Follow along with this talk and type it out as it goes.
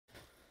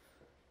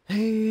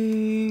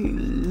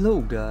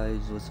Hello guys,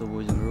 what's up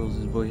boys and girls,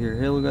 this boy here,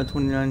 Halo God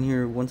 29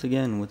 here once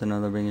again with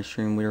another banger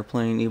stream. We are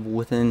playing Evil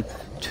Within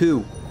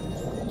 2.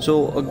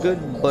 So a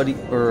good buddy,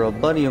 or a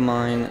buddy of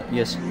mine,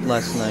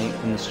 last night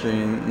in the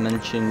stream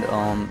mentioned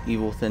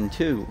Evil Within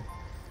 2.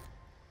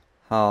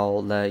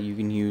 How that you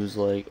can use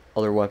like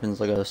other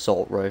weapons like an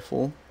assault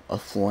rifle, a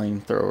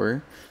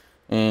flamethrower,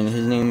 and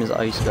his name is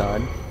Ice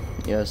God,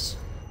 yes.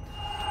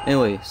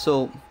 Anyway,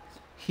 so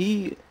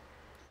he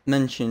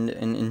mentioned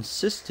and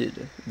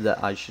insisted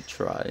that I should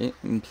try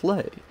and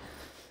play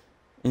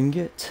and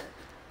get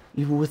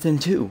Evil Within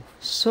 2.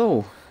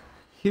 So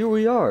here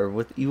we are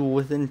with Evil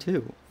Within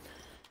 2.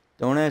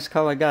 Don't ask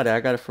how I got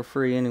it for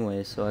free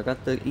anyway. So I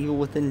got the Evil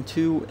Within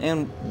 2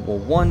 and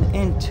 1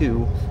 and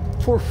 2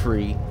 for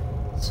free.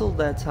 So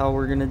that's how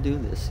we're gonna do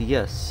this.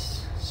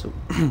 Yes. So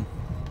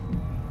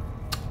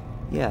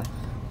yeah,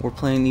 we're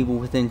playing Evil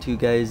Within 2,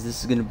 guys. This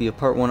is gonna be a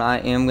part 1. I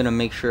am gonna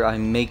make sure I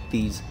make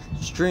these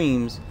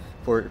streams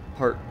for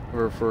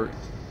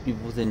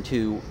Evil Within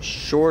 2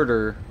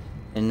 shorter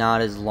and not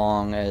as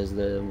long as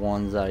the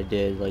ones I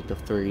did, like the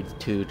 3 to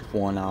 2 to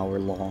 1 hour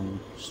long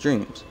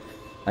streams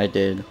I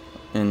did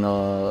in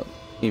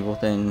Evil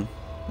Within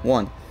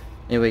 1.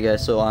 Anyway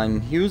guys, so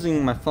I'm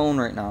using my phone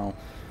right now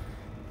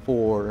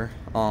for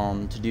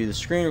to do the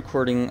screen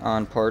recording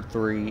on part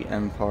 3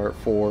 and part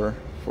 4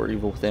 for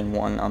Evil Within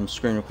 1. I'm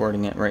screen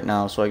recording it right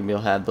now so I can be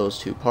able to have those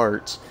two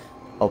parts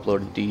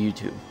uploaded to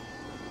YouTube.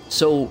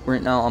 So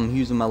right now I'm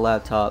using my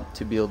laptop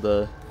to be able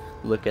to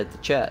look at the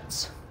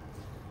chats.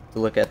 To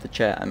look at the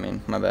chat, I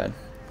mean, my bad.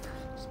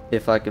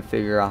 If I could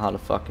figure out how to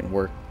fucking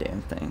work the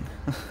damn thing.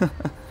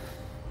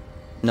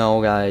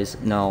 No guys,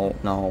 no,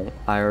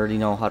 I already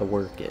know how to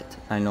work it.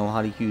 I know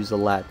how to use the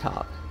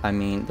laptop. I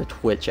mean the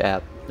Twitch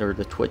app, or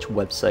the Twitch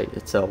website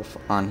itself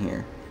on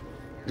here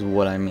is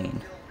what I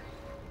mean.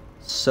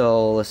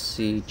 So let's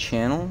see,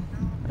 channel,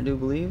 I do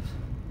believe.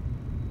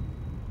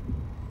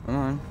 Come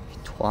on, you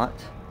twat.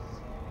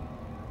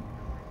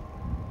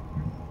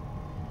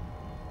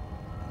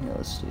 Yeah,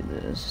 let's do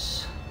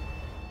this.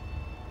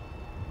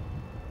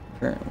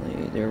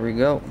 Apparently, there we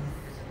go.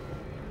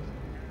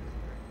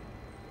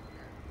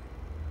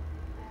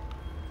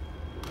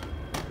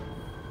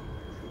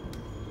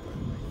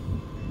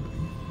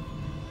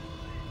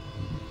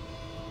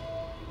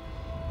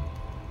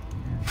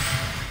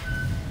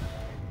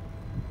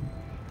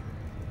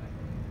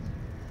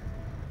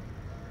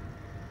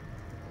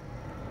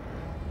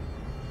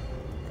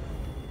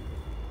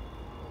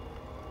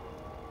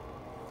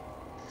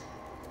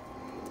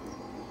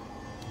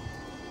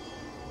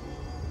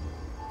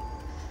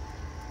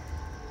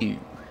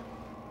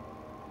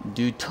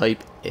 Do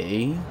type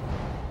A,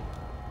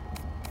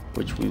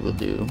 which we will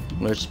do.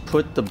 Let's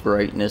put the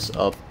brightness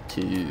up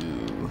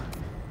to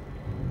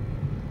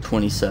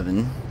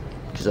 27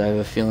 because I have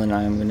a feeling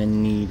I am gonna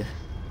need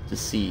to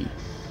see,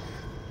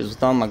 because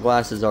without my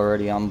glasses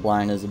already I'm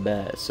blind as a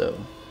bat. So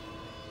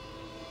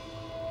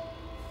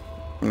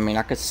I mean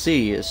I could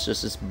see, it's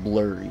just it's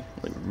blurry,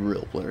 like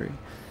real blurry.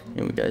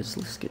 Anyway guys,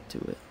 let's get to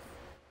it.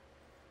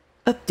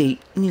 Update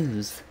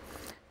news.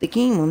 The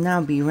game will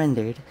now be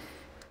rendered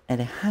at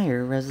a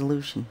higher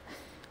resolution.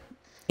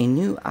 A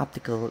new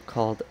optical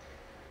called...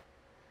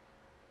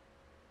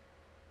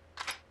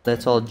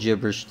 That's all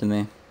gibberish to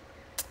me.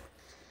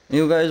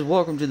 Anyway guys,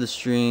 welcome to the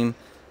stream.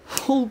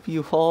 Hope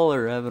you all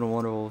are having a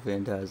wonderful,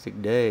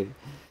 fantastic day.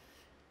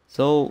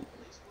 So,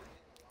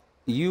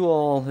 you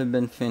all have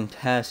been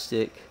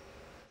fantastic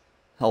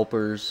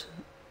helpers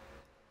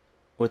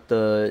with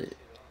the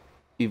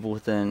Evil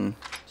Within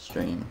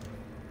stream.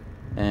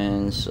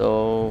 And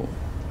so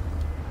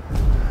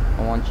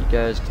I want you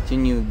guys to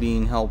continue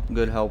being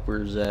good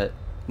helpers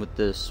with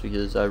this,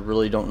 because I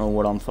really don't know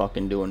what I'm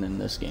fucking doing in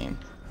this game.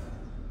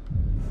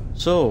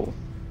 So,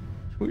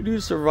 should we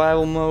do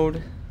survival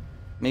mode?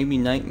 Maybe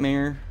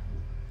Nightmare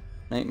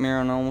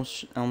on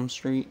Elm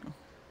Street?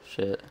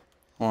 Shit.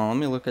 Hold on, let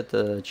me look at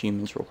the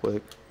achievements real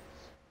quick.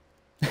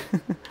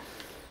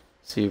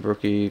 See,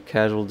 rookie,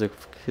 casual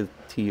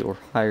difficulty or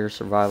higher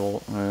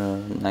survival,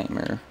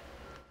 Nightmare.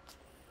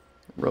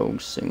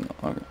 Rogue signal.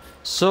 Okay.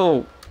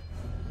 So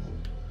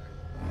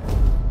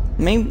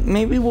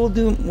maybe we'll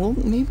do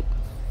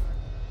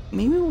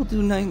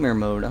nightmare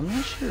mode. I'm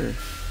not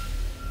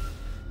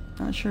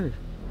sure.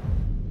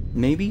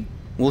 Maybe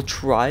we'll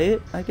try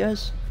it. I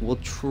guess we'll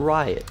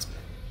try it.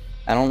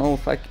 I don't know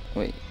if I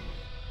wait.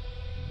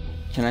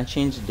 Can I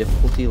change the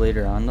difficulty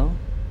later on though?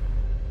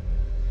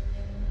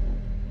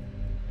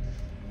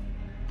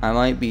 I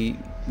might be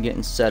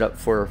getting set up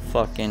for a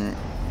fucking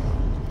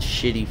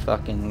shitty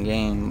fucking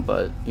game,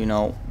 but you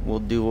know, we'll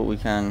do what we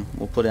can.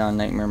 We'll put it on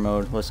nightmare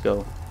mode. Let's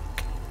go.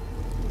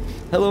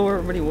 Hello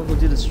everybody, welcome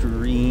to the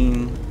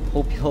stream.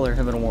 Hope y'all are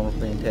having a wonderful,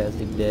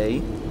 fantastic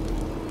day.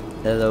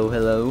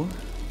 Hello.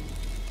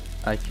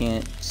 I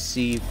can't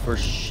see for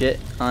shit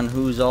on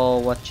who's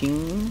all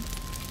watching.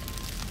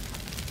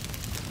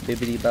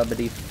 Bibbidi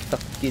bobbidi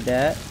fuck you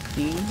that.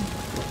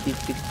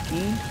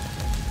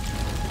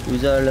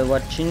 Who's all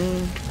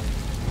watching?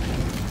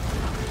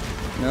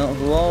 No,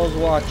 who all's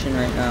watching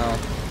right now?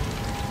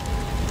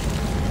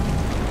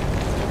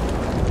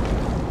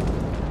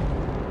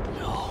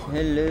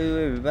 Hello,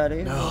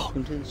 everybody. No.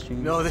 Welcome to the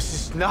stream. No, this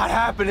is not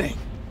happening.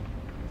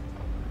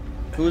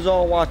 Who's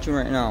all watching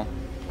right now?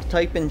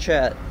 Type in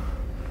chat.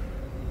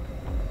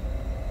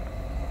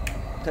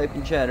 Type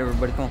in chat,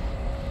 everybody. Come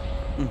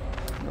on.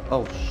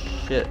 Oh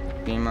shit!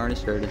 Game already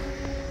started.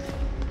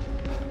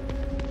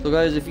 So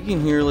guys, if you can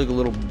hear like a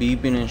little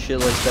beeping and shit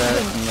like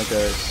that, and like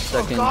a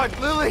second, Oh God,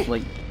 Lily!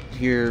 like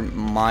hear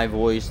my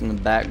voice in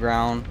the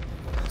background,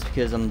 it's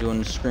because I'm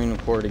doing screen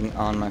recording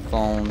on my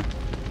phone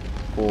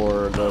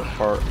for the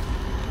part.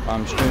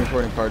 I'm screen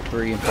recording part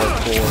 3 and part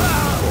 4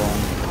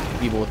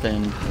 for Evil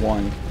Within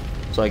 1,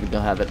 so I can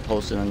have it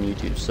posted on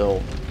YouTube.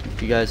 So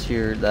if you guys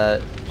hear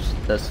that,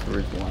 that's the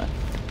reason why.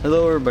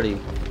 Hello everybody.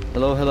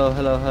 Hello, hello,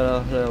 hello,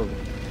 hello, hello.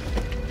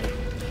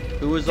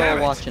 Who is all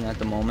watching at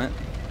the moment?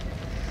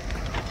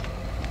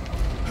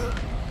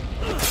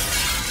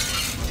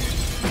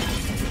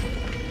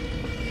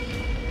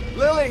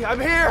 Lily, I'm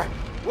here!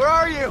 Where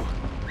are you?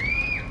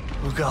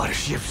 Oh God, is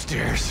she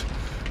upstairs?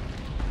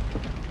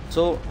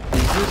 So,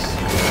 is this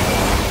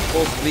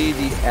supposed to be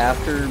the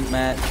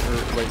aftermath,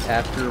 or like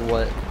after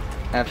what,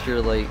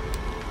 after like,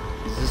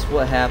 is this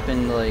what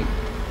happened like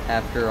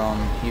after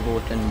Evil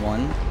Within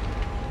 1?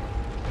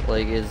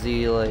 Like, is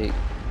he like,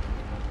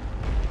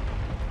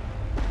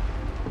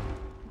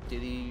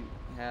 did he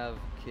have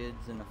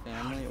kids and a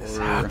family, This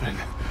or happened.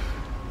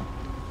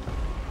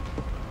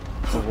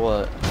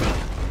 what?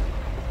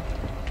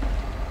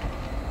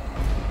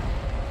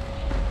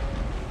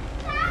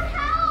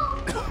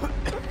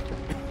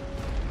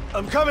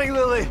 I'm coming,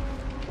 Lily!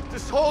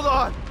 Just hold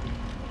on!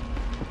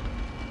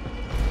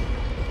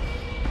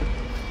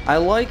 I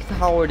like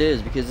how it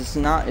is because it's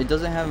not, it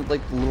doesn't have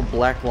like the little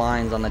black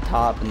lines on the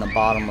top and the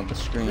bottom of the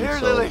screen, Here,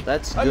 so Lily.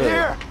 that's I'm good.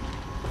 here.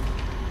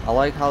 I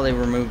like how they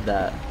removed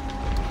that.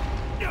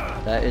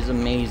 That is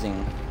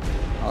amazing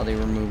how they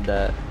removed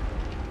that.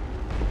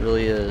 It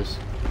really is.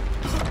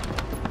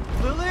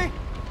 Lily?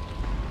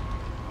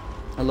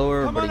 Hello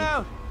everybody. Come on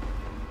out!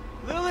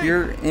 Lily! If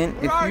you're in,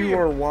 Where if you you?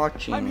 are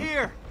watching, I'm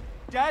here!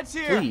 Dad's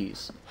here!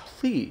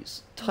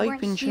 please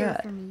type in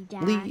chat.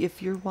 Lee,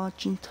 if you're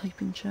watching,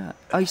 type in chat.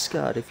 Ice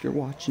God, if you're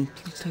watching,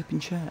 please type in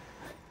chat.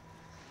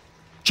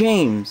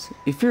 James,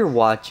 if you're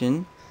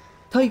watching,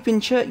 type in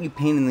chat, you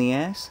pain in the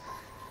ass.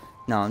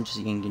 No, I'm just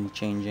yanking the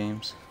chain,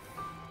 James.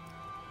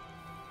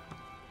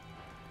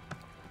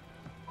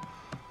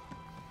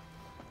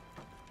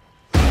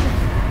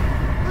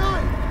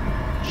 Lily!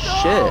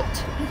 Shit.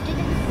 You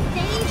didn't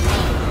save me!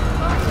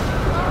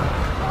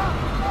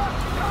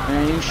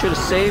 Man, you should have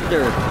saved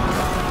her.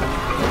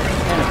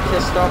 Kind of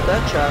pissed off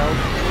that child.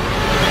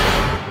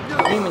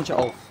 Demon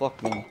child. Oh,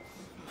 fuck me.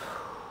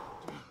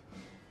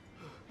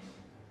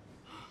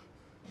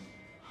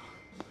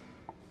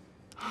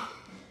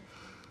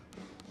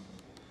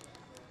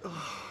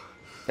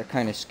 That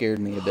kind of scared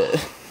me a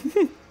bit.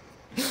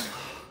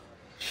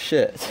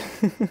 Shit.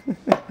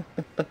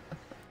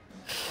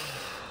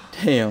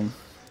 Damn.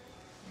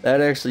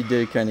 That actually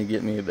did kind of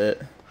get me a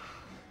bit.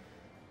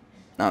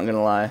 Not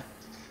gonna lie.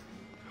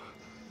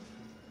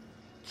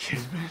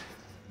 Kidman?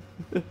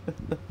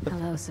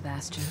 Hello,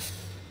 Sebastian.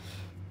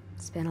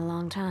 It's been a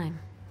long time.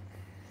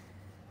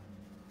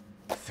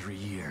 3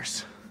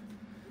 years.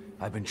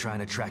 I've been trying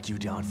to track you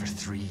down for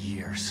 3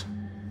 years.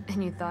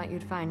 And you thought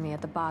you'd find me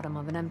at the bottom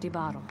of an empty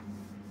bottle.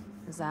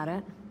 Is that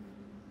it?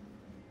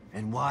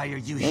 And why are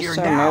you Last here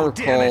time I now,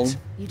 recall, damn it?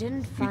 You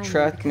didn't you find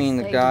tracked me in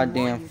the because they didn't want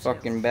goddamn you to.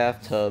 fucking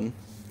bathtub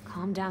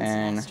Calm down,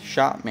 and Sebastian.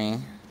 shot me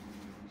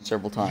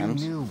several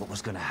times. You knew what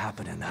was gonna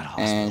happen in that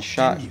hospital, And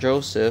shot didn't you?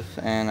 Joseph,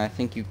 and I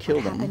think you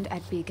killed What him. happened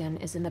at Beacon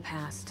is in the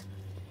past.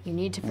 You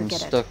need to And forget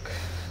stuck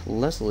it.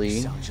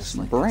 Leslie's Sound just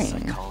like brain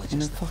that in a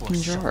psychologist that fucking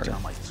forced jar. shoved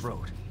down my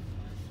throat.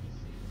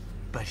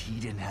 But he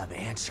didn't have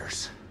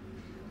answers.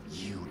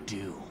 You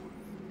do.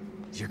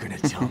 You're gonna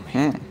tell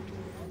me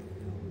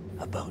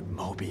about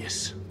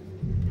Mobius.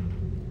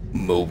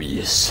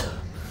 Mobius.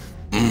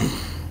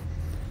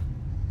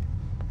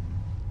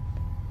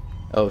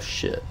 Oh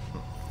shit.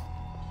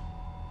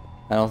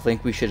 I don't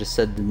think we should have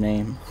said the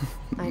name.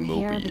 I'm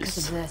here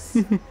because of this.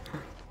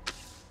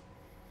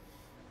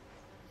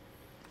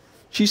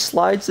 She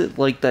slides it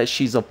like that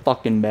she's a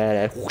fucking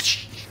badass.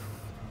 Whoosh.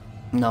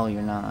 No,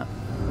 you're not.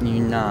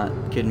 You're not,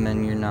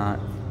 Kidman, you're not.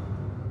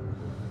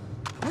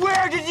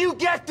 Where did you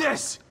get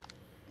this?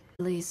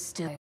 Please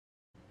still.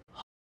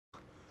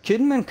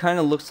 Kidman kind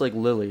of looks like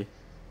Lily.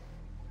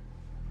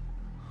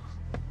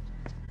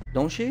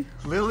 Don't she?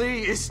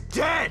 Lily is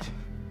dead.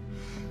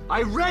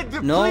 I read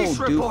the No, police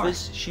report.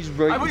 doofus. She's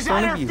right I in was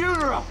front at her of you.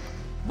 funeral.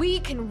 We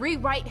can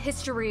rewrite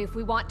history if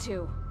we want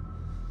to.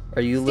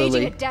 Are you Staging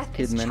Lily a death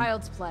is Kidman?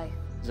 child's play.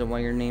 Is that why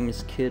your name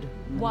is Kid?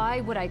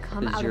 Why would I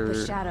come 'Cause out of the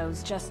you're-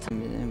 shadows just to...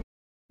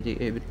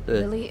 Lily.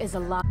 Lily is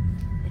alive,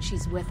 and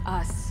she's with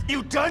us.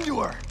 You done to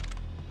her.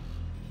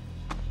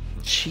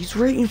 She's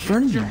right in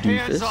front of you, Your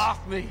hands doofus.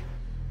 off me.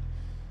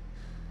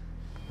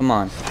 Come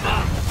on.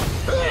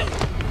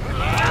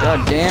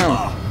 God damn.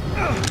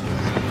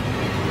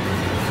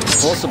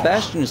 Well,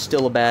 Sebastian is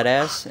still a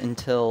badass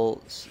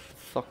until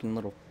fucking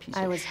little piece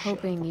I of was shit.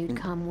 hoping you'd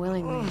come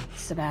willingly,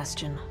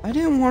 Sebastian. I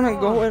didn't want to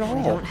go at all.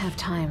 We don't have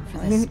time for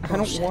I this don't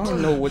bullshit. want to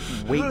know what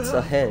waits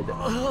ahead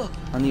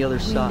on the other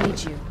We side.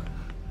 need you.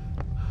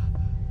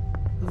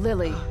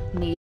 Lily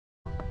needs.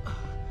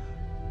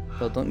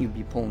 Bro, don't you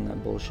be pulling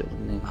that bullshit with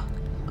me.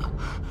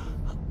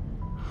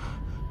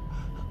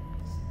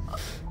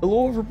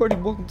 Hello everybody,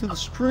 welcome to the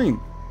stream.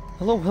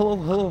 Hello. Hello.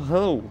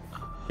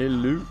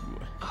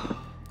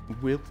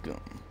 Welcome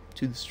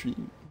to the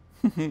stream.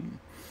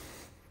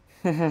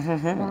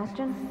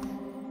 Sebastian?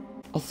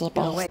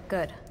 Go away.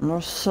 Good. No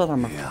shit,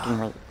 I'm a fucking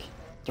relic.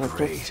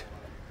 Great.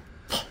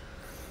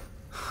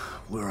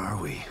 Where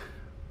are we?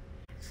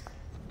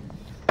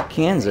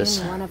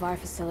 Kansas. In one of our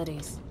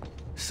facilities.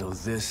 So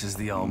this is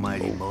the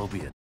almighty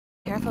Mobius.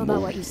 Careful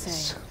about what you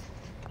say.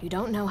 You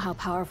don't know how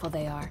powerful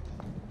they are.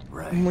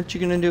 Right. What you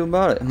gonna do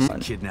about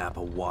it? Kidnap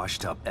a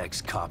washed-up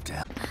ex-cop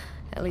to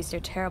At least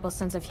your terrible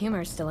sense of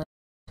humor is still in.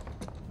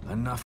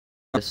 enough.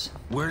 Yes.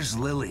 Where's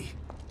Lily?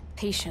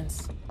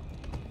 Patience.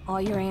 All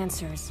your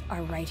answers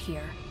are right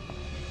here.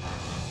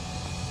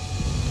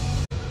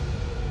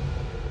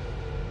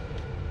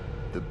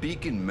 The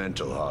Beacon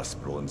Mental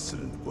Hospital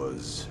incident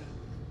was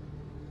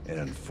an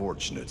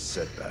unfortunate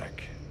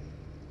setback.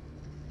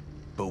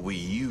 But we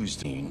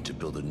used it to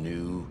build a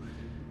new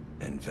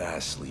and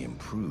vastly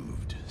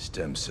improved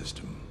STEM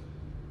system.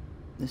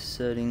 The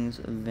settings,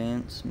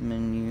 advanced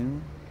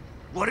menu,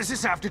 What does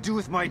this have to do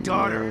with my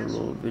daughter?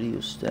 low video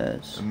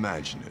stats.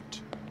 Imagine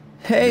it.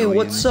 Hey, Millions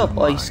what's up, of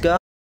Ice minds Guy?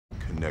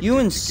 connected You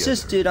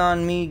insisted together.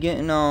 on me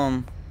getting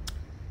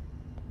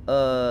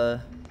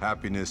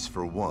Happiness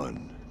for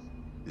one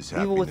is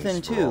Evil happiness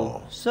Within for 2.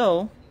 all.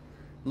 So,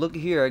 look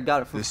here, I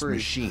got it for This free.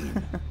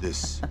 machine,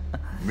 this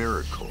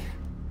miracle.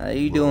 How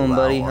you will doing, allow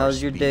buddy? our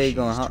How's your day species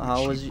going? to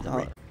How was achieve you?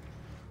 great-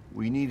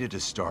 We needed to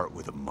start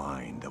with a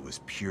mind that was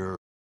pure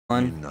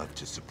Fun. enough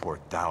to support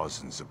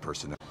thousands of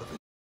personnel of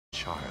a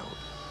child.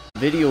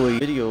 Video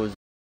is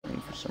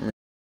for some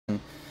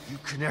reason. You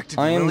connected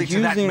I am Lily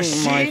to that using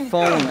machine? my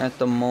phone at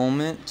the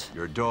moment.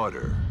 Your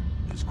daughter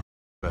is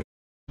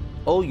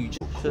Oh, you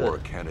just core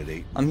should.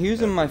 candidate. I'm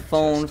using my ever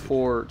phone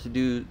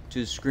tested.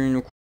 to screen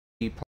record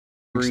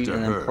part 3 to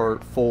and then her,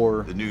 part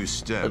 4 The new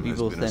STEM of has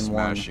Evil been a Within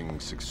 1. smashing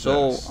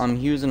So success. I'm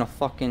using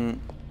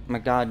my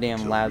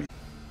goddamn lab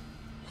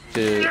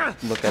to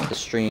look at the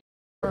stream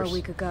A first.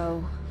 week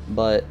ago,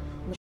 But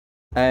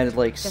I had to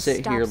like Just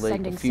sit here stop like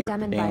sending a few STEM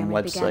damn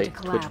environment began to website,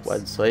 Twitch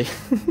collapse.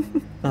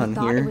 website on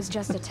thought here. it was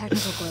just a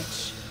technical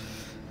glitch.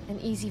 An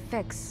easy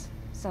fix.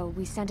 So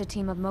we sent a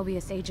team of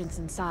Mobius agents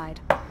inside.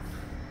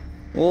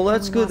 Well,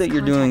 that's we good lost that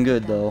you're doing contact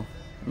good with them. though.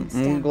 I'm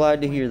Instead,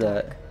 glad to we hear went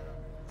that. dark.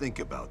 Think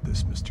about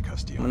this, Mr.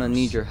 Castellanos. I'm gonna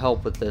need your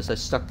help with this. I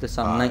stuck this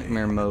on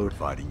nightmare mode.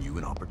 Providing you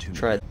an opportunity.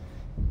 Tried.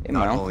 Hey,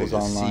 my Not only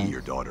uncle's to see online.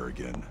 your daughter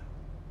again,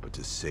 but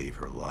to save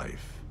her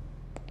life.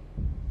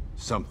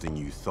 Something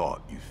you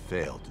thought you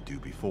failed to do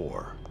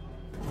before.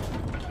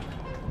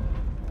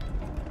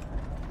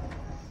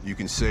 You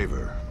can save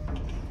her,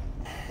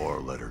 or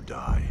let her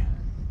die.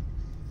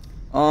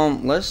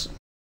 Let's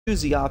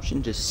use the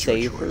option to It's your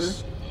save her.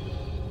 choice.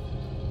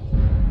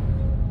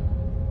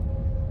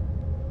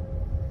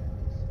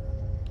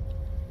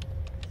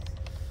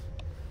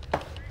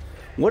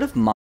 What if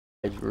my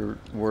eyes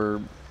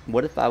were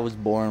what if I was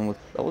born with,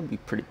 that would be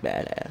pretty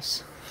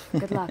badass.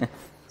 Good luck,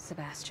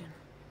 Sebastian.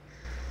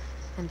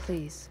 And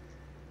please,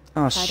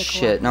 Oh Try to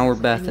shit, now we're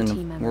coordinate back with any in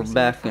team we're members you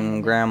back find in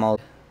there. grandma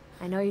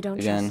I know you don't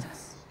Again. trust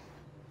us,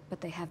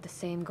 but they have the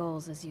same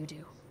goals as you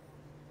do.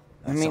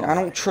 I mean, I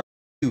don't trust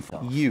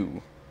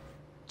you.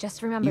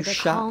 Just remember You to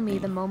shot call me me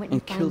the moment you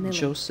and find killed Lily,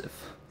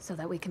 Joseph. so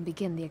that we can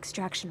begin the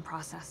extraction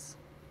process.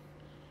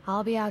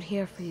 I'll be out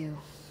here for you.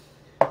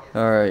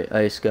 Alright,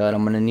 Ice God,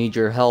 I'm gonna need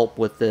your help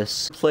with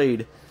this.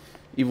 Played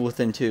Evil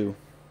Within 2.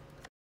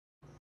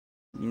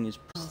 You need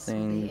Else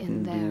thing will you be can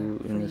in there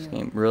do in for this you.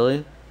 game.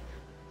 Really?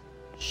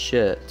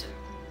 Shit.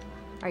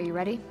 Are you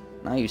ready?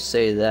 Now you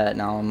say that,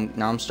 now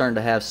I'm starting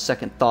to have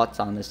second thoughts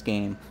on this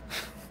game.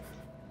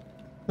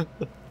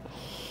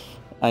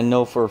 I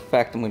know for a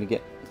fact I'm gonna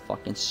get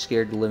fucking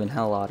scared the living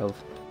hell out of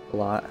a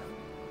lot.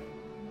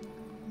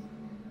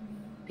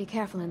 Be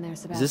careful in there,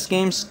 Sebastian. Is this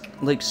game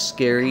like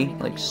scary?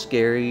 Counting on Like you.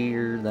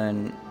 scarier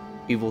than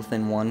Evil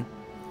Within 1?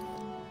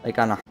 Like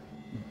on a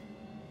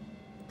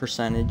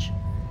percentage?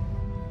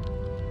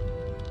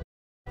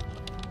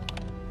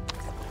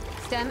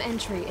 STEM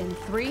entry in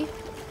 3,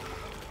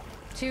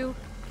 2,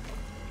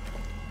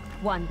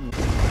 1.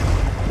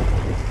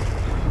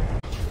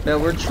 Yeah,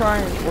 we're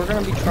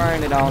gonna be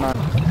trying it out on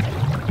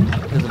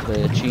because of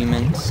the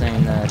achievement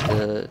saying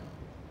that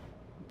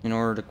in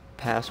order to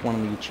pass one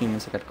of the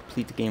achievements I gotta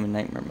complete the game in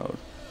nightmare mode.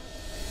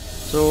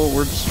 So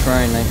we're just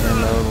trying nightmare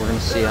mode, we're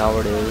gonna see how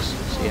it is,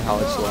 see how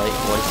it's like,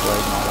 what it's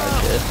like and all that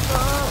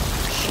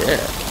shit.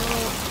 Shit.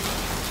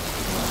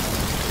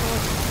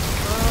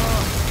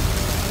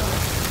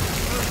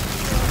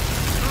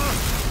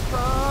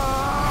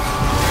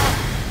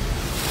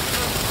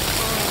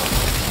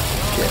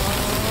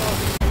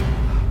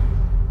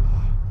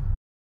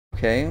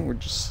 Okay, we're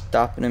just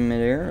stopping in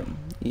midair.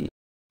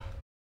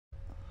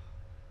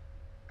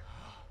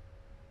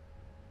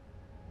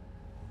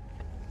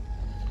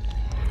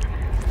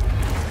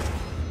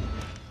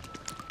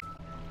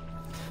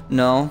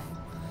 No.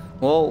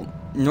 Well,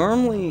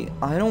 normally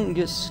I don't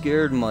get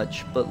scared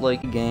much, but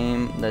like a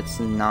game that's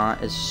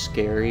not as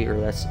scary or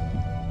that's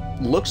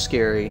looks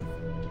scary,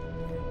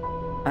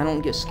 I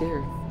don't get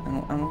scared.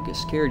 I don't get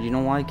scared. You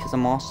know why? Because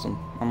I'm awesome.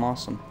 I'm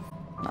awesome.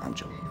 Nah, I'm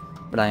joking.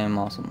 But I am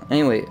awesome.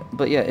 Anyway,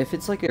 but yeah, if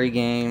it's like a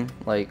game,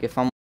 like if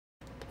I'm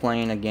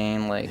playing a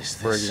game like,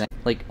 for example,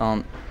 like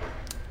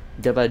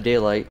Dead by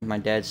Daylight, my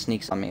dad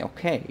sneaks on me.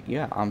 Okay,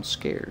 yeah, I'm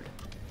scared.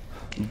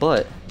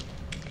 But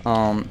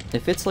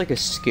if it's like a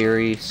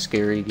scary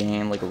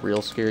game, like a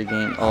real scary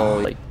game, oh,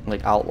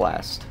 like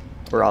Outlast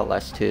or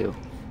Outlast 2,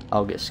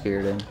 I'll get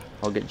scared and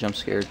I'll get jump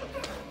scared.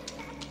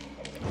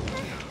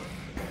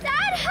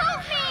 Dad,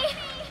 help me!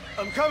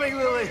 I'm coming,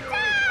 Lily!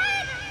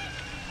 Dad!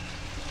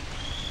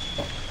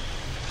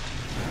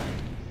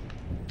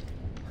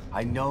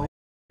 I know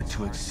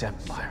to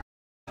accept Myra,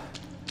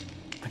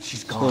 but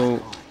she's gone.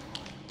 So,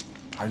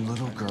 our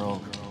little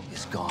girl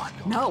is gone.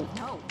 No.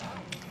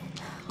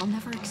 I'll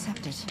never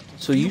accept it.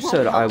 so you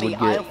said I would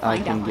I'll get, I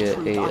find can out get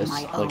the truth a on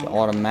my like own.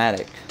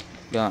 automatic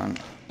gun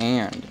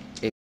and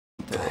a,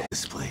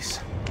 This place.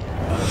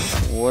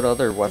 what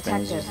other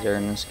weapons Detective, is there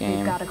in this We've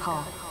game? got a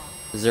call.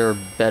 Is there a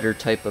better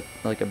type of,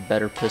 like a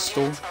better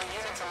pistol?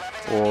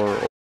 Or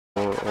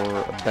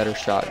a better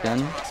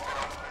shotgun?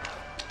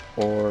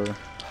 Or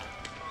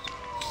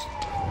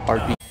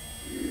RPG?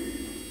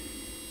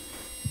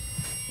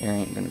 There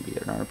ain't gonna be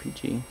an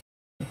RPG.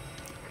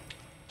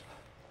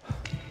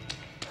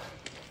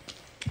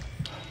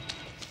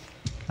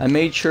 I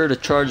made sure to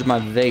charge my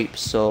vape,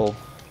 so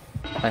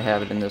I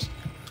have it in this.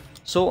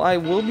 So I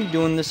will be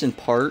doing this in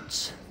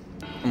parts.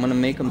 I'm gonna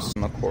make them,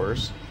 of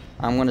course.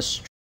 I'm gonna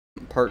stream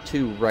part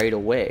 2 right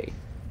away.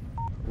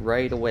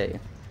 Right away.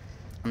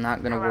 I'm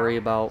not gonna worry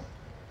about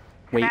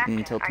waiting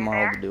until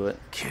tomorrow to do it.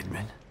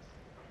 Kidman.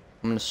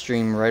 I'm gonna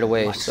stream right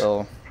away, What?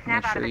 so Snap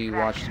make out sure of you it,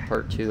 watch the Sebastian.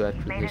 part 2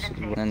 after Made this, it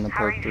in and the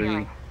How are part you 3,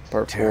 feeling?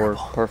 part 4, Terrible.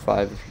 part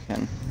 5 if you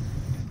can.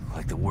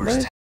 Like the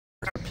worst.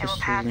 It will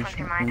pass once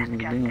your mind has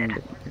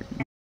adjusted.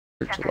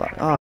 Search a lot.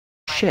 Oh,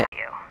 shit.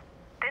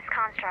 This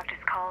construct is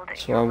called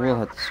So I will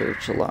have to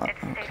search a lot. It's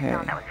a safe Okay.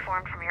 zone that was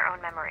formed from your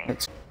own memory.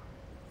 It's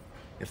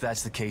If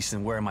that's the case,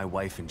 then where are my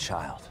wife and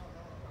child?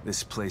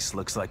 This place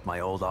looks like my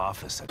old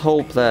office.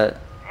 hope that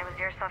It was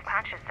your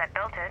subconscious that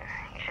built it.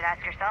 You should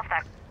ask yourself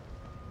that.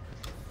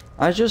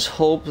 I just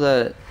hope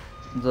that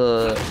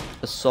the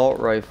assault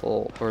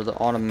rifle or the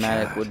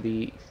automatic would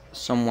be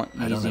somewhat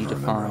I don't easy ever to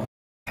remember find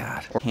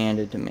Cat. or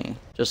handed to me.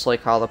 Just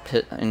like how the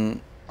pit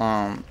in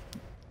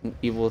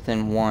Evil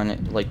Within 1,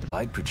 it, like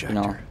Light projector.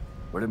 know.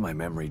 Where did my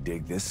memory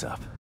dig this up?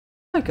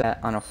 like that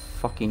on a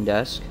fucking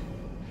desk.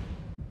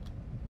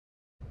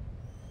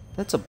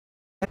 That's a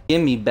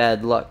give me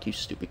bad luck, you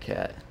stupid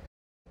cat.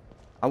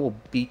 I will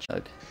beat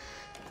you.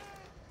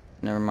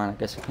 Never mind, I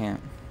guess I can't.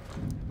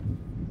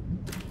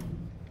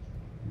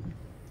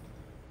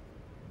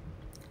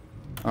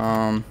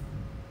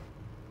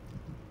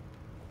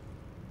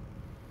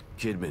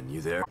 Kidman,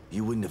 you there?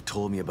 You wouldn't have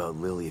told me about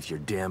Lily if your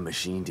damn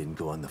machine didn't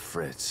go on the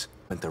fritz.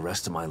 Spent the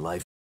rest of my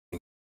life.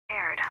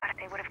 Scared.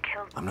 They would have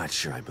killed. I'm not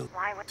sure I believe.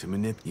 Why would? To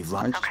manip. You've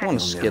I lied. just Okay. want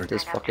to You'll skip never-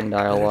 this fucking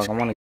dialogue. I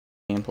want to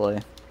get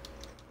gameplay.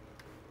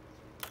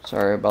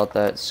 Sorry about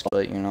that,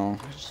 but you know,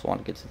 I just want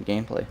to get to the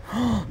gameplay.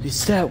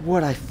 Is that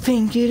what I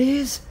think it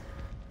is?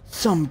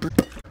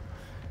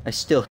 I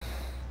still.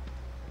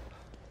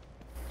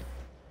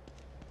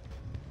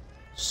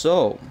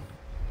 So,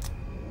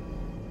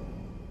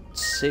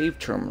 save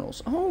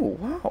terminals. Oh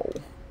wow,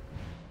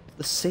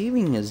 the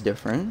saving is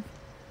different.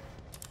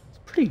 It's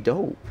pretty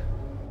dope,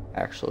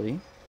 actually.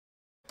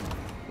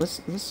 Let's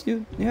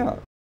do, yeah.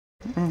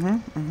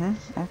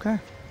 Okay.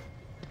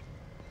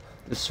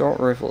 The assault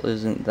rifle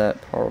isn't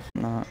that powerful,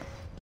 not.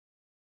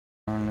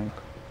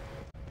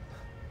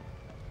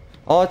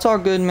 Oh, it's all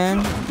good,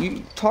 man.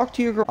 You talk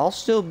to your girl. I'll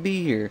still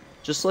be here.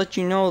 Just let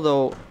you know,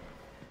 though,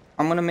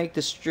 I'm gonna make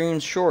this stream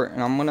short,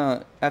 and I'm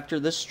gonna, after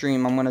this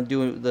stream, I'm gonna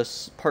do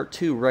this part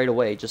 2 right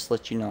away. Just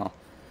let you know.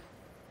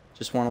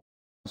 Just wanna,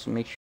 so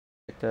make sure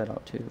you check that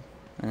out too,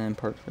 and then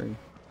part 3.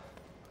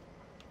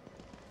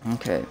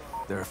 Okay.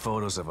 There are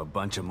photos of a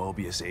bunch of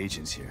Mobius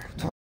agents here.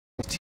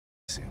 That's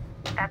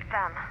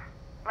them.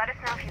 Let us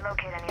know if you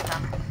locate any of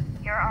them.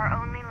 You're our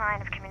only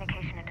line of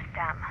communication into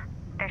STEM.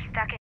 They're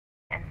stuck in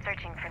and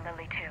searching for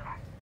Lily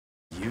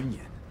too.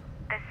 Union.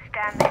 This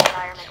STEM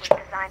environment was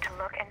designed to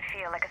look and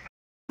feel like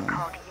a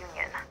called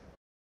Union.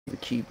 The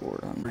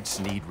keyboard on. Birds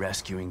need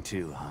rescuing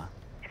too, huh?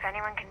 If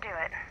anyone can do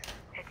it,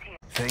 it's you.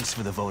 Thanks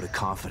for the vote of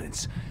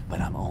confidence, but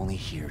I'm only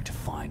here to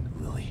find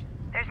Lily.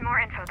 There's more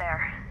info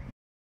there.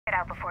 Get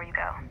out before you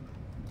go.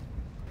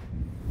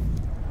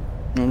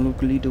 No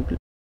lookly dookly.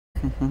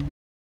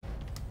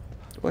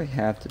 Do I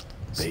have to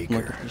look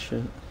Baker. at this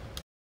shit?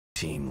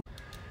 Team.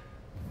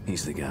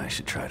 He's the guy I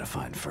should try to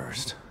find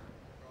first.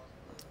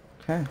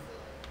 Okay.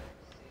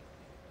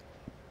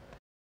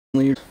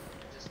 Lead.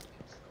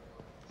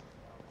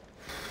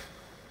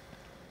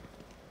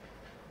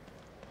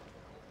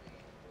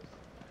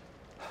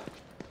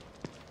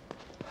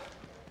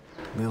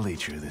 Lily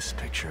drew this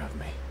picture of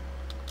me.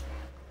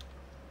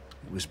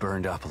 was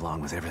burned up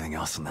along with everything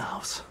else in the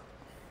house.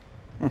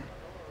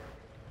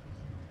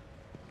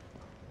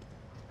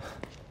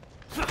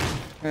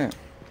 Okay.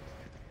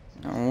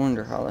 I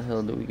wonder how the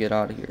hell do we get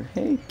out of here?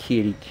 Hey,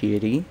 kitty,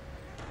 kitty.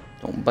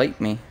 Don't bite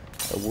me.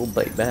 I will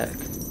bite back.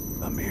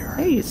 A mirror.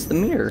 Hey, it's the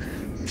mirror.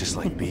 Just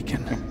like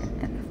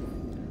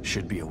Beacon.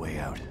 Should be a way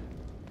out.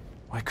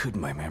 Why couldn't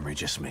my memory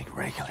just make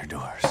regular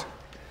doors?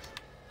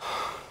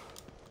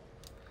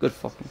 Good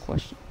fucking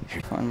question.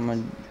 Find my...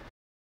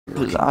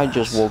 Because I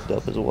just woke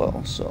up as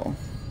well, so...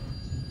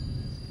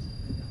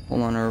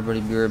 Hold on,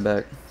 everybody. Be right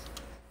back.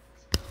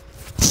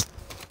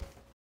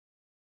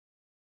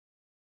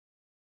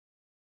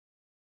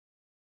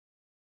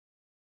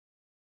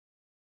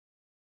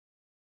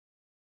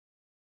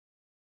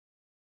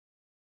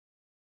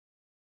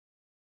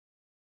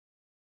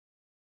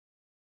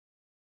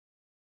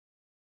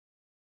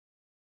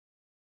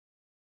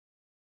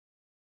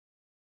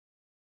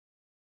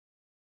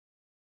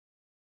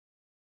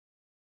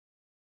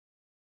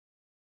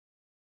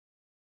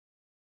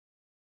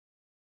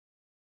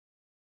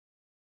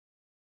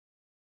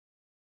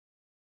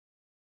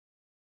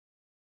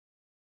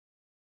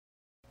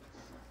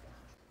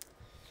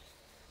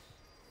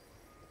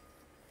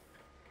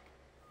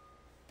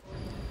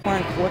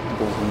 Find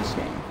collectibles in this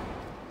game.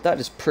 That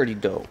is pretty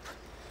dope.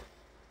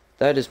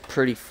 That is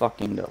pretty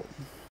fucking dope.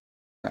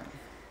 Right.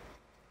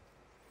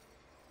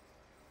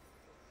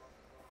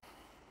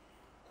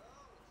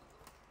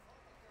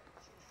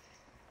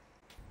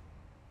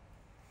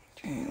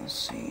 Okay, let's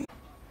see.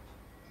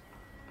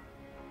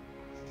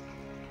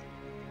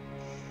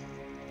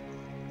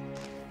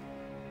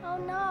 Oh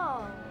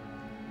no.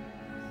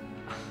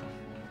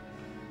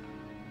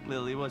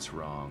 Lily, what's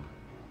wrong?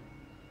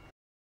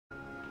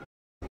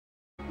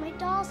 My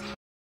doll's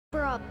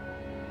up.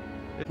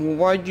 Well,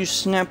 why'd you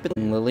snap it,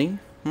 Lily?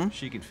 Hmm?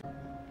 She can...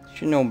 You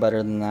should know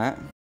better than that.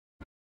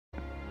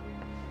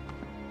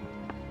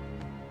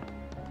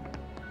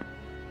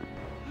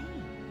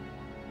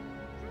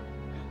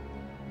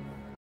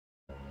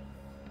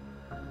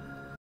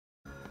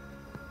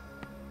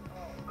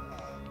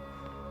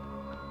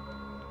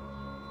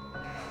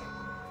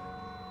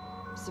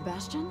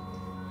 Sebastian?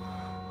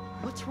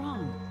 What's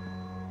wrong?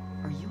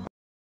 Are you...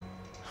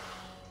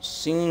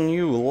 Seeing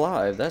you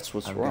alive, that's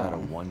what's I've wrong. got a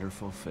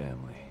wonderful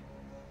family.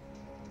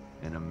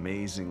 An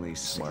amazingly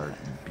smart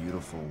and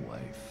beautiful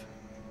wife.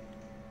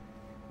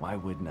 Why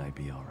wouldn't I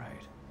be all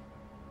right?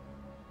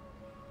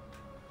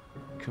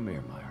 Come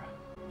here, Myra.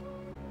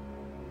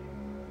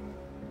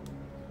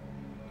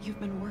 You've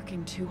been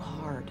working too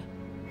hard.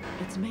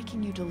 It's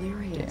making you Damn,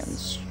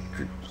 delirious.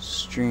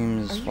 stream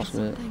is Are you supposed to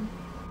be... something?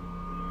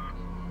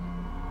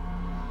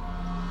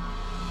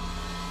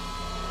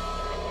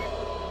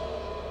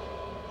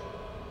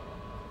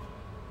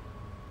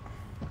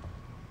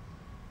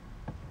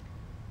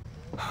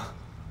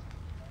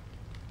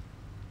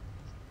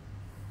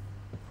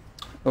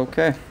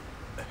 Okay.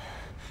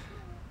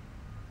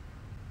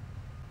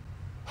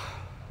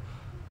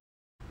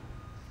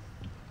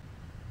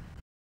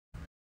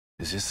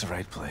 Is this the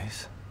right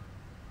place?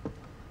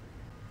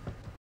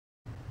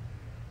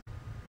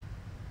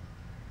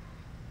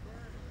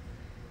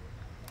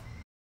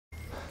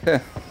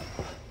 Okay.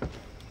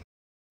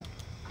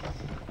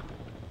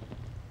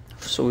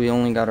 So we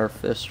only got our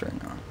fist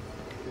right now.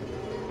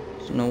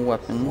 There's no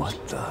weapons.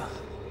 What the?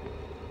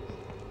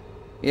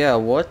 Yeah,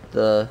 what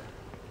the?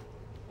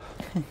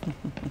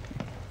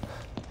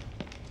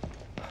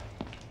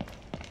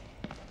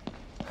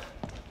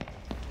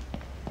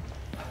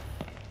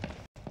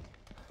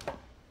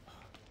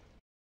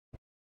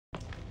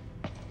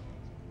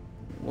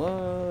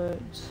 What?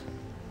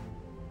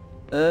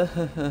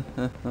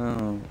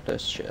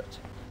 This shit.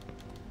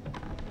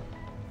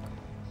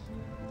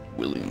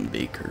 William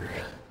Baker.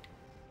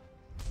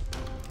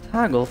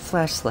 Toggle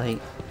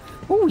flashlight.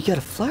 Oh, we got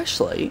a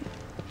flashlight.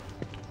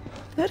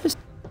 That is...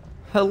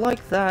 I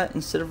like that.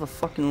 Instead of a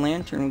fucking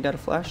lantern, we got a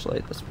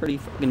flashlight. That's pretty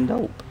fucking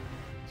dope.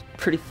 It's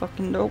pretty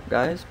fucking dope,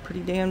 guys.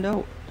 Pretty damn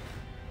dope.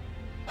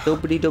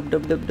 Dopey dope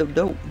dope dope dope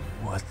dope.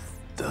 What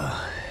the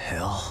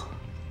hell?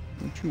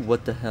 Don't you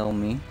what the hell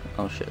me?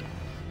 Oh shit.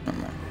 Never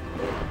mind.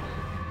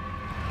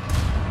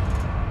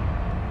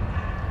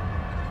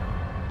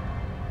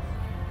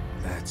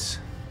 That's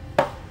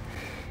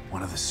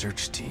one of the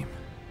search team.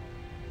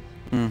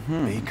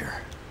 Mm-hmm. Baker.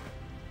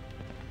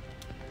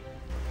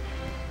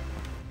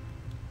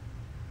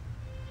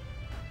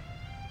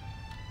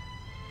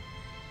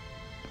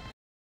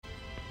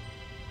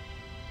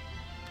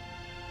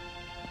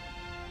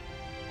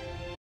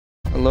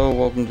 Hello,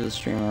 welcome to the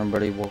stream,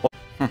 everybody. Whoa.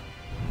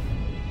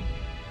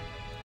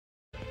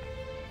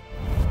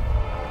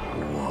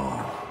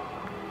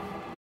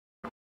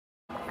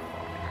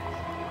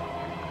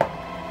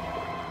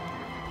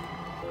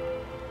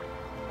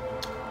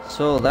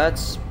 So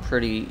that's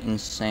pretty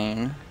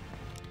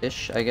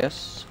insane-ish, I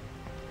guess.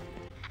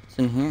 What's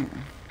in here?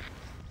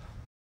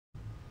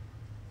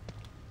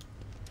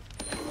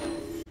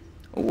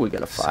 Oh, we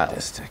got a file.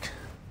 Sadistic.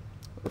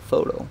 A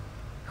photo.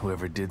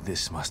 Whoever did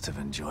this must have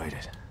enjoyed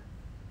it.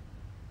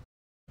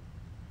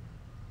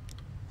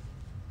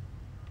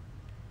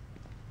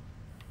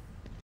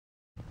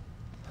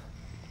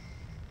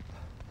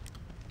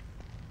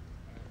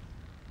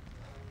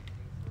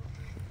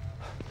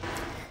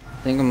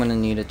 I think I'm gonna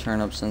need to turn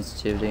up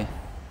sensitivity.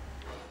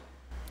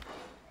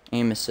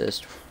 Aim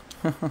assist.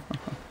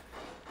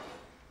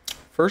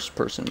 First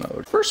person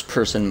mode. First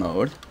person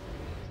mode?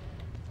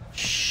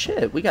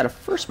 Shit, we got a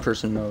first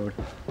person mode.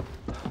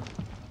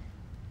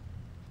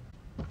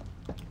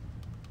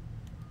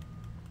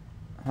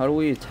 How do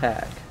we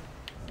attack?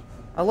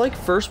 I like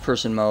first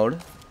person mode.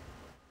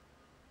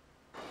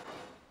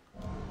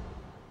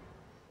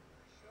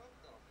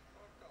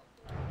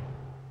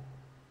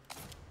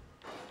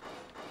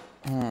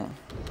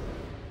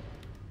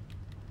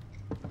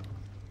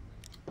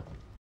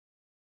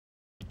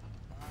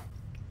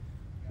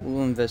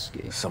 We'll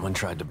investigate. Someone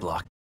tried to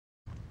block.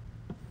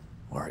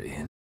 Or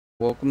in.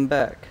 Welcome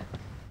back.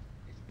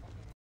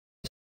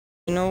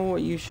 You know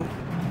what you should?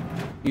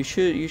 You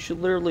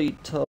should literally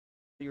tell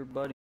your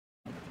buddy,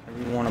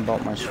 everyone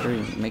about my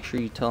stream. Make sure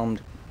you tell them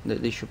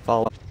that they should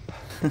follow.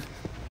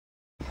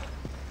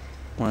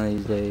 One of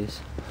these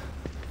days.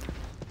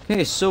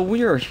 Okay, so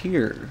we are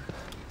here.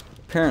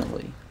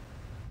 Apparently.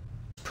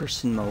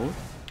 Person mode.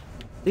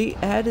 They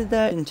added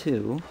that in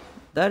too.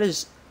 That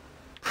is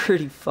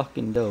pretty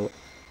fucking dope.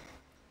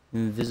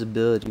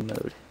 Invisibility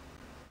mode.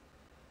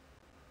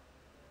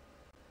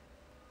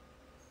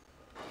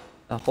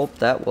 I hope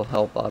that will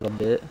help out a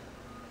bit.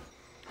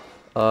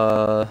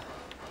 So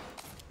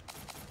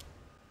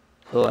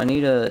I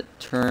need to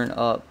turn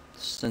up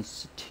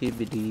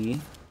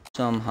sensitivity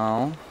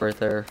somehow. Right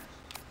there.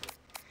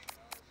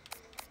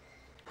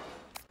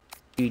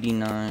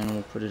 89,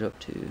 we'll put it up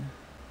to.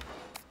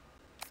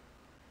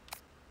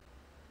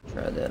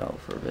 Try that out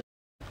for a bit.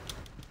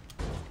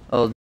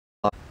 Oh.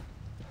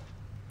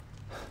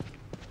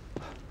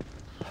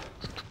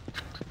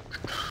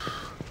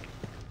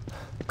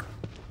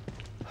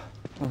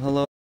 Oh,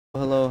 hello,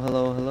 hello,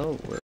 hello, hello.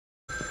 Where?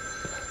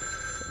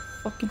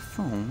 Fucking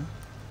phone.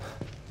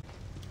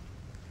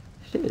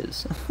 It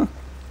is.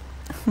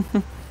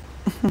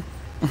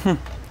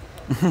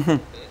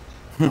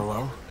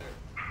 Hello?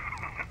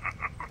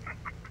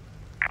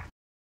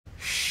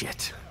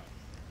 Shit.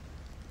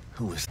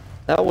 Who was...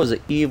 That was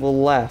an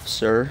evil laugh,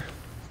 sir.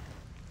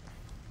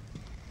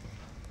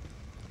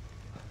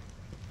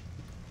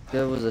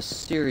 That was a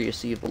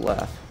serious evil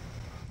laugh.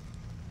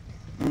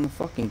 And the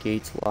fucking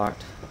gate's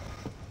locked.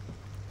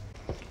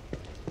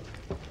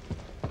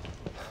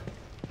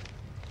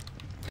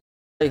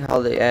 I like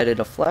how they added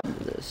a flag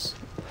to this.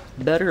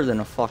 Better than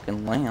a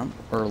fucking lamp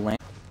or a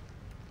lamp.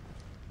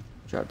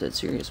 Drop dead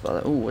serious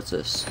about that. Ooh, what's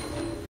this?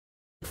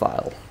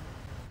 File.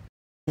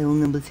 File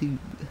number 2.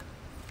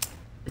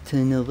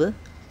 Turn over.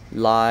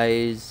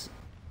 Lies.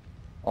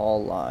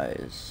 All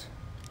lies.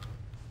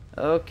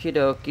 Okie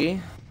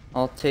dokie.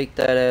 I'll take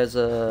that as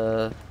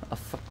a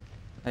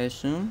I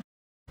assume.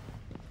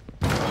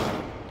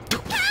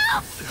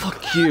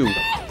 Fuck you.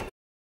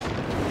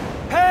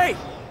 Hey!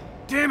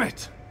 Damn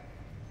it!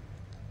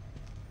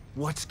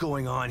 What's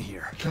going on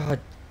here? God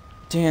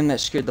damn, that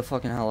scared the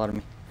fucking hell out of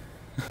me.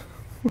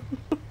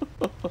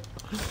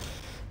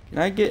 Can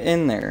I get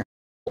in there?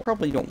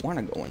 Probably don't want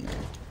to go in there.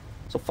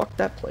 So fuck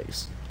that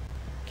place.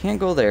 Can't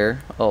go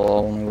there.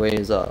 Oh, only way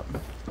is up.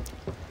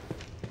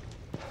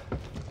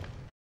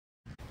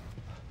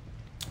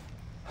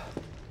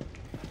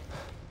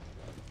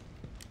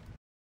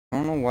 I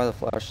don't know why the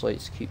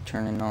flashlights keep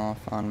turning off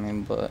on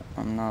me, but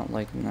I'm not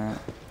liking that.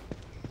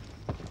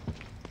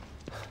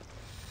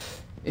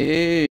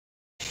 Ew.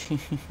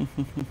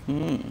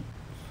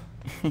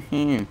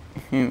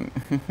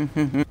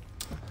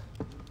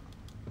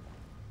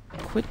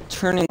 Quit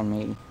turning on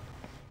me.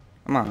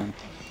 Come on.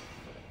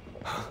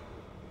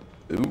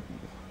 Ooh.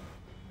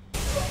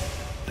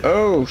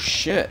 Oh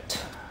shit.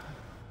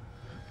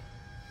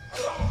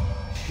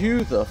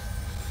 Who the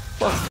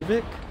fuck,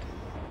 Vic?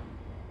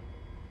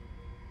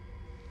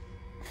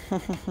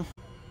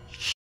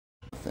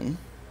 Nothing.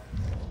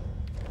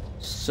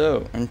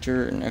 So,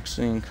 enter an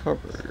exiting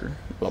cover.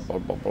 Blah blah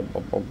blah blah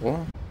blah blah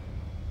blah.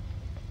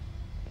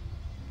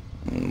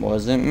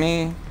 Wasn't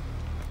me.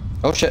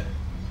 Oh shit.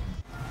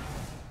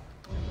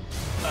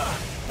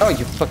 Oh,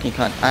 you fucking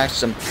cunt. I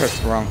actually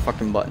pressed the wrong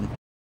fucking button.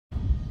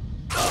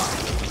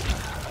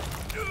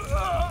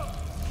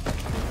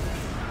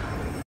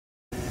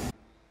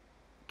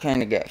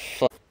 Kinda get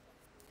fucked.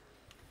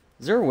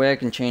 Is there a way I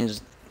can change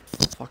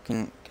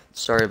fucking...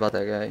 Sorry about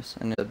that, guys.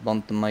 I need to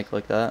bump the mic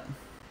like that.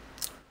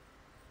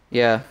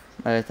 Yeah,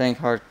 I think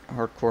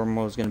hardcore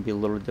mode is gonna be a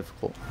little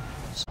difficult.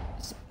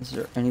 Is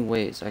there any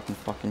ways I can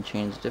fucking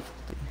change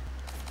difficulty?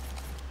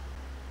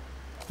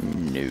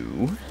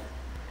 No.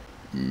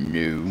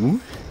 No.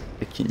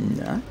 I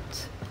cannot.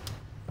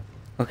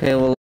 Okay,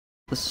 well,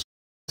 let's do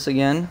this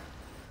again.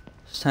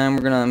 This time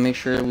we're gonna make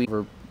sure we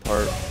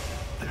part.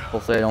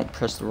 Hopefully I don't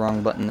press the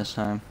wrong button this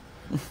time.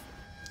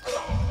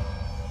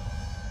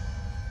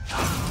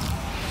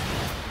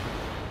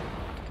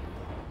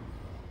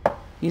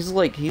 He's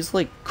like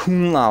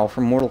Kung Lao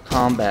from Mortal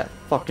Kombat,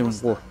 fucking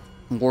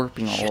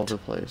warping all over the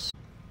place.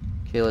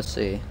 Okay, let's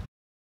see.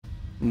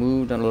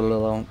 Move,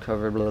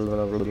 cover,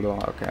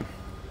 okay.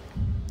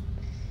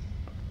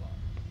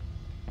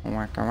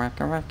 Wacka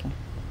wacka wacka.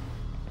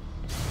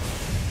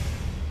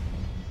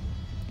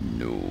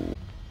 No.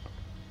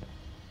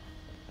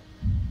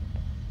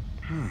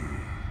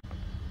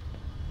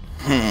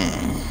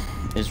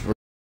 Is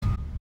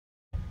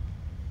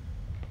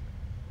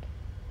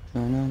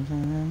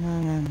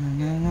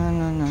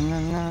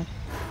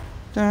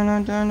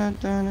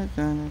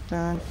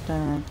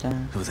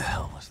Who the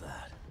hell was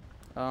that?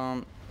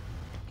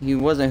 he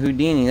wasn't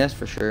Houdini, that's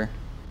for sure.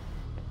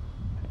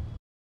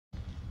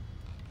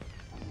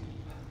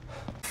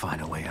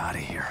 Find a way out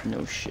of here.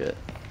 No shit.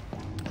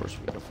 Of course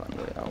we gotta find a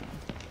way out.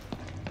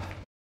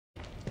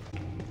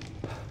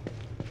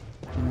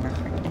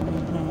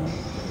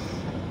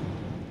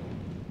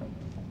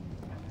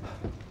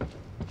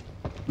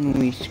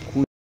 We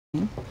squeeze.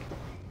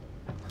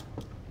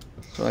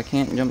 So I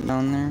can't jump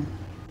down there.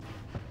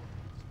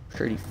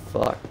 Pretty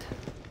fucked.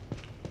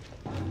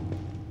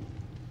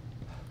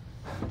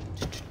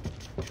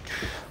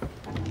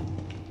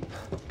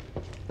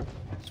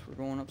 So we're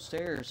going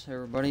upstairs.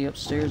 Everybody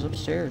upstairs,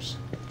 upstairs.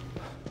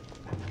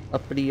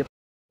 Uppity up.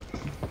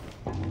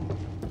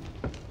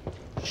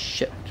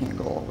 Shit, can't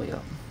go all the way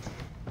up.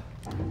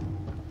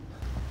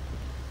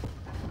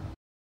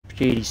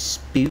 Pretty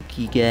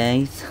spooky,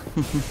 guys.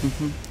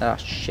 Ah,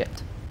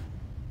 shit.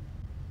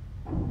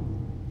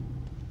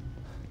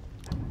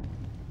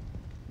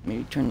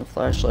 Maybe turn the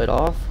flashlight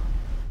off.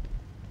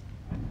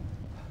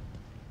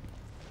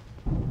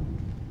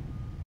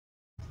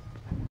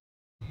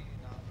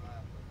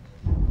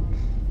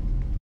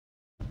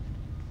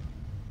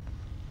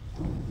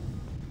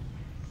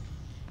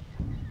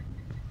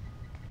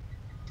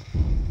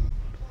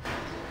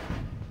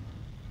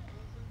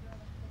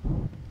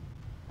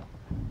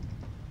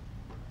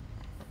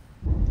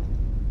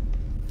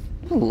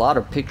 A lot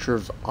of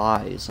pictures of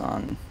eyes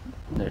on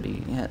that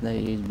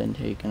he's been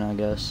taking, I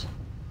guess.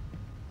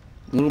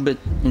 A little bit.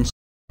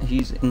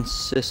 He's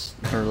insist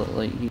or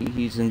like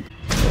he's in.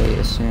 I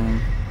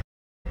assume.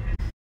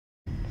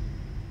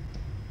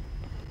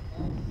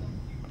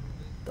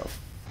 The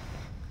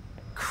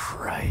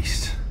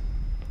Christ.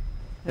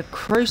 The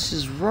Christ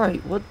is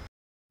right. What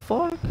the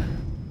fuck?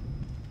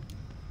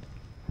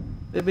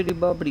 Bibbidi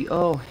bobbidi.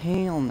 Oh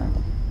hell no.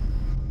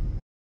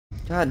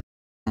 God.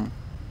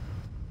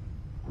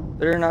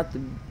 Better not.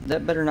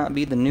 That better not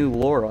be the new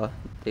Laura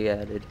they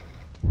added.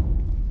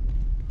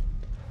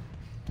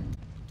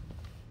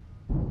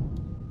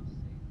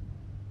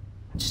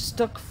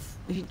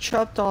 He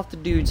chopped off the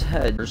dude's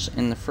heads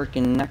in the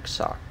freaking neck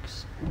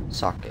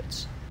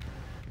sockets.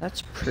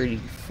 That's pretty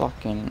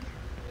fucking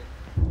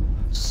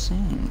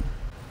insane.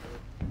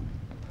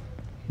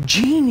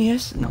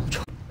 Genius! No,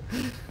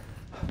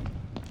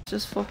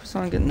 just focus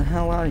on getting the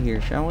hell out of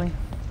here, shall we?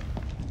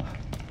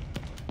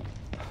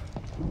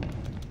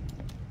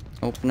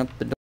 Open up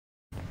the door.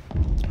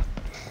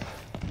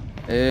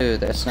 Ew,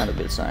 that's not a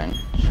good sign.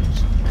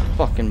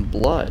 Fucking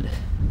blood.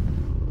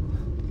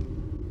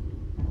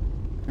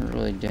 I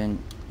really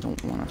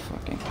don't want to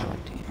fucking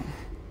goddamn.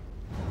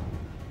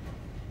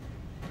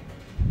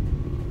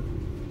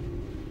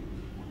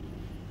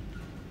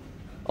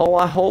 Oh,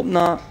 I hope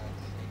not.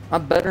 I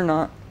better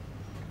not.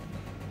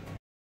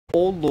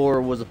 Old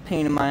Laura was a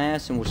pain in my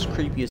ass and was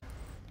creepy as.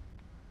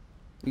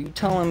 Are you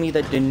telling me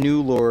that the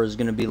new Laura is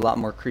gonna be a lot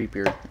more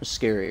creepier, or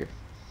scarier?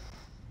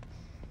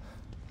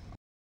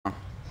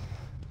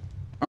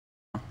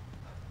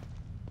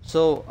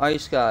 So,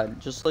 Ice God,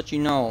 just to let you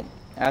know.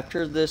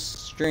 After this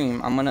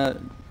stream, I'm gonna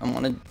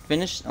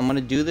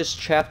do this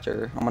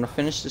chapter. I'm gonna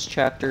finish this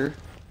chapter,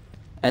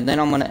 and then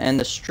I'm gonna end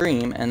the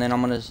stream, and then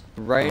I'm gonna,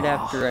 right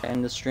after I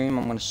end the stream,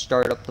 I'm gonna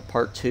start up the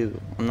part 2.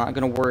 I'm not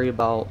gonna worry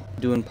about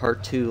doing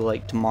part 2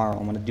 like tomorrow.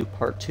 I'm gonna do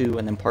part 2,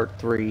 and then part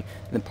 3,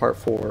 and then part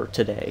 4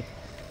 today.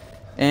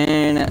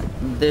 And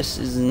this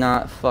is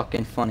not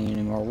fucking funny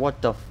anymore.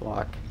 What the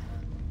fuck?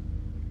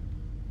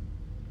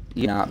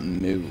 You not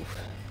move.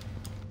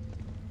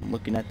 I'm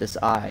looking at this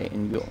eye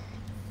and go.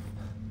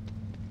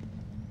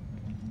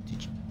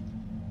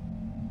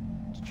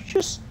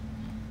 Just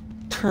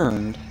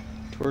turned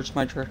towards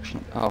my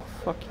direction. Oh,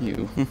 fuck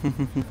you.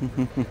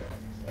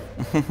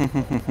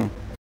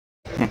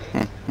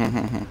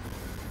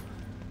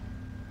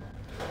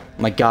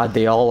 My god,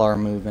 they all are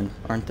moving,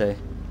 aren't they?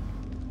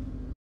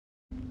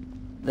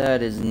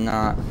 That is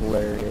not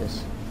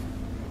hilarious.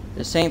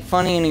 This ain't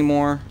funny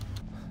anymore.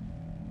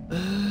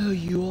 Oh,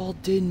 you all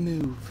did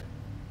move.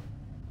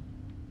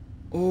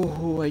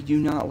 Oh, I do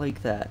not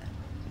like that.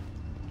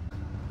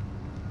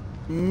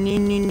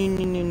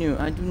 No,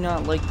 I do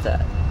not like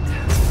that.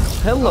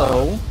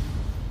 Hello?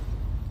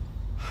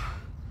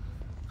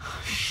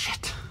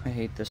 Shit. I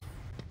hate this.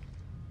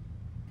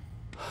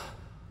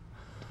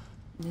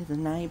 There's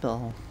an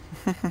eyeball.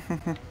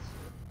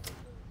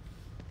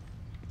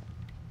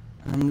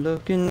 I'm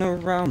looking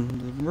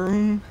around the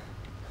room,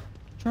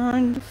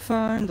 trying to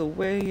find a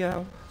way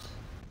out.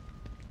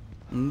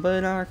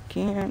 But I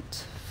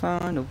can't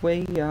find a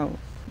way out.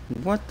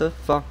 What the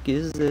fuck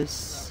is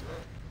this?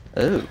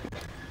 Oh.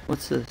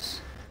 What's this?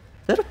 Is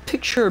that a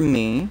picture of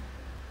me?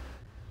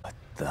 What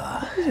the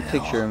What is a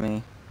picture of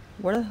me?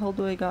 Where the hell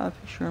do I got a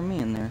picture of me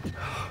in there?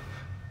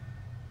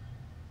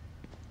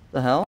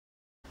 The hell?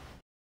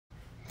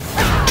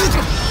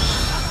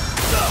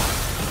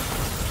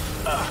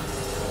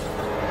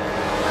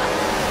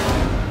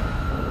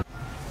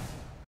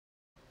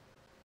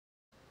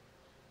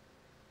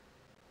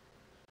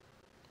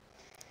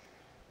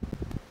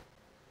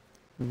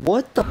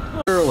 What the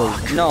early?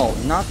 No,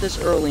 not this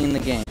early in the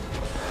game.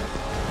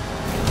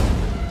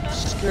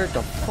 Scared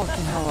the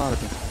fucking hell out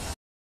of me.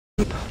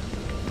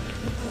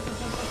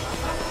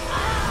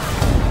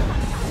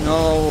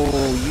 No,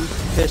 you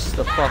pissed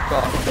the fuck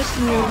off. Is this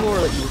the new lore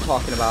that you were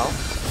talking about?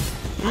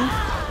 Hmm?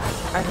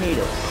 I hate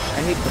it.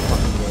 I hate the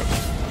fucking glitch.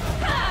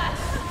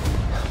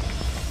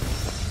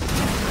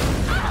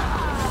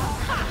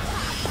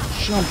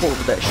 Jump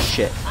over that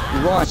shit.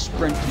 Run,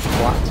 sprint, you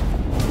twat.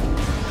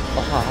 Oh,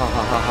 ha ha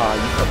ha ha ha.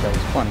 You thought that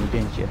was funny,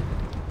 didn't you?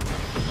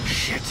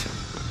 Shit.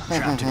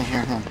 Trapped in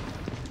here.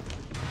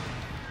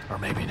 Or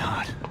maybe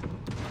not.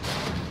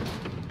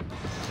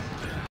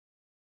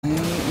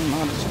 I'm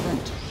out of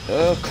sprint.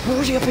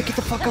 Cozy, if I get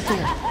the fuck up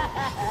there.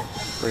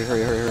 Hurry,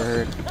 hurry,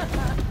 hurry, hurry.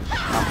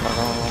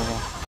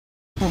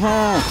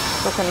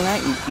 Fucking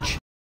night, you bitch.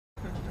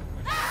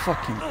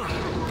 Fucking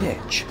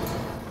bitch.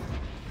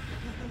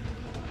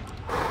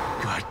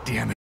 God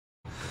damn it.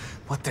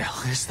 What the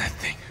hell is that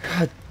thing?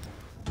 God.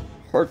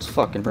 Heart's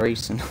fucking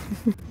racing.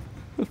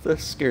 That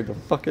scared the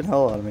fucking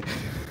hell out of me.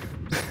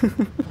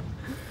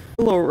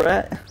 Hello,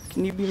 rat.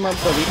 Can you be my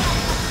buddy?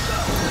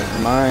 Never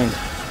mind.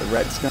 The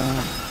rat's gone.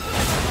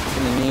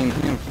 I'm gonna name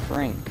him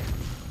Frank,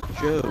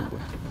 Joe,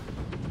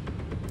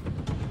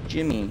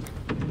 Jimmy,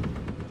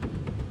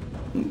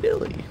 and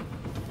Billy.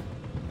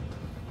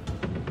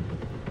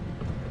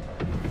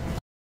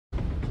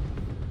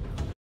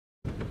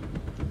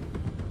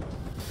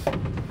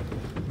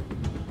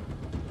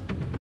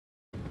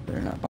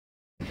 They're not.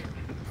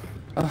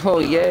 Oh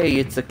yay!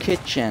 It's a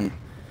kitchen.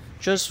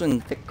 Just when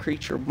the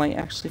creature might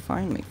actually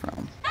find me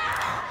from.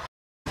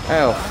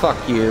 Oh,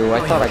 fuck you.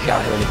 I thought I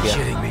got rid of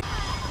you.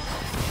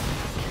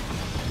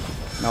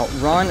 No,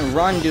 run,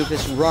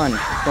 doofus, run.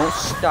 Don't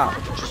stop,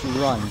 just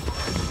run.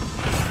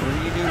 What do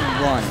you do?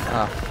 Run.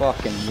 Ah,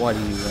 fucking what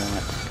do you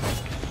want?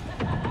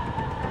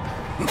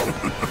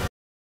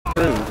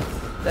 Rude.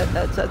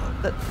 That's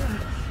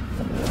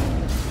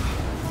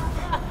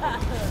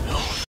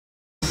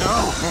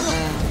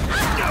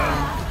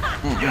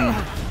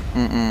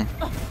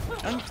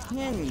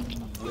Uncanny,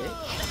 you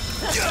witch.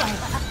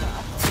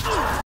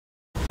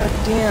 God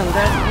damn,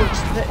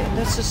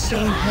 that's the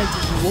same head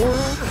as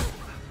Laura.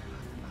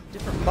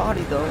 Different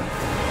body though.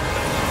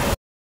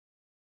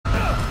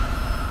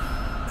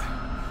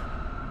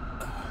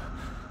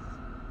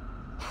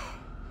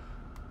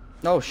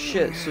 Oh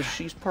shit, so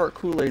she's part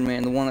Kool-Aid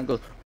Man, the one that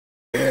goes,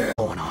 What's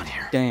going on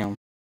here? Damn.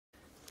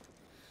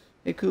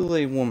 Hey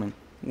Kool-Aid woman,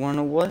 you wanna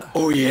know what?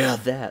 Oh yeah,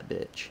 that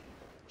bitch.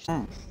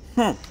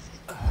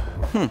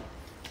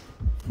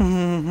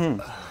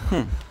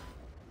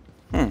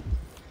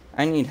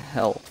 I need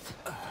health.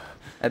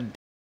 That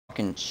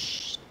fucking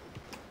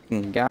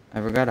guy. I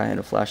forgot I had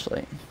a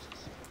flashlight.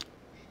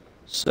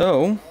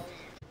 So,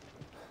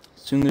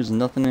 assume there's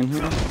nothing in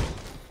here.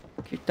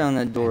 Kick down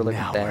that door like a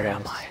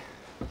badass.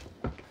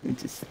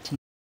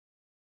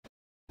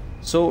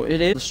 So it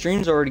is. The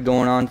stream's already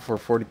going on for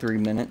 43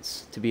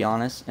 minutes, to be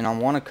honest, and I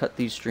want to cut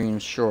these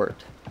streams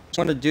short. What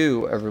I'm gonna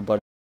do,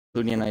 everybody,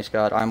 including Nice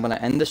God, I'm gonna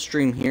end the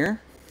stream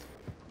here,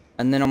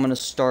 and then I'm gonna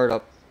start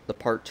up the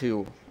part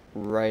 2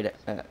 right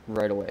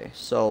away.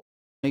 So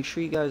make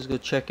sure you guys go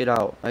check it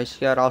out. Ice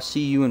God, I'll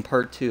see you in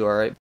part 2. All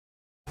right.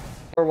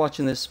 If you're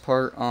watching this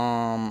part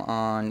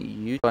on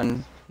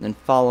YouTube, then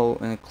follow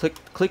and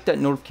click that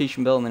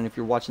notification bell, and then if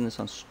you're watching this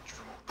on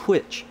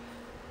Twitch,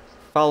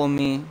 follow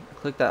me.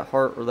 Click that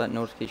heart or that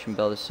notification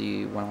bell to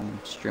see when I'm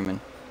streaming.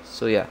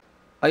 So yeah,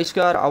 Ice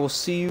God, I will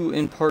see you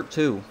in part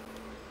 2.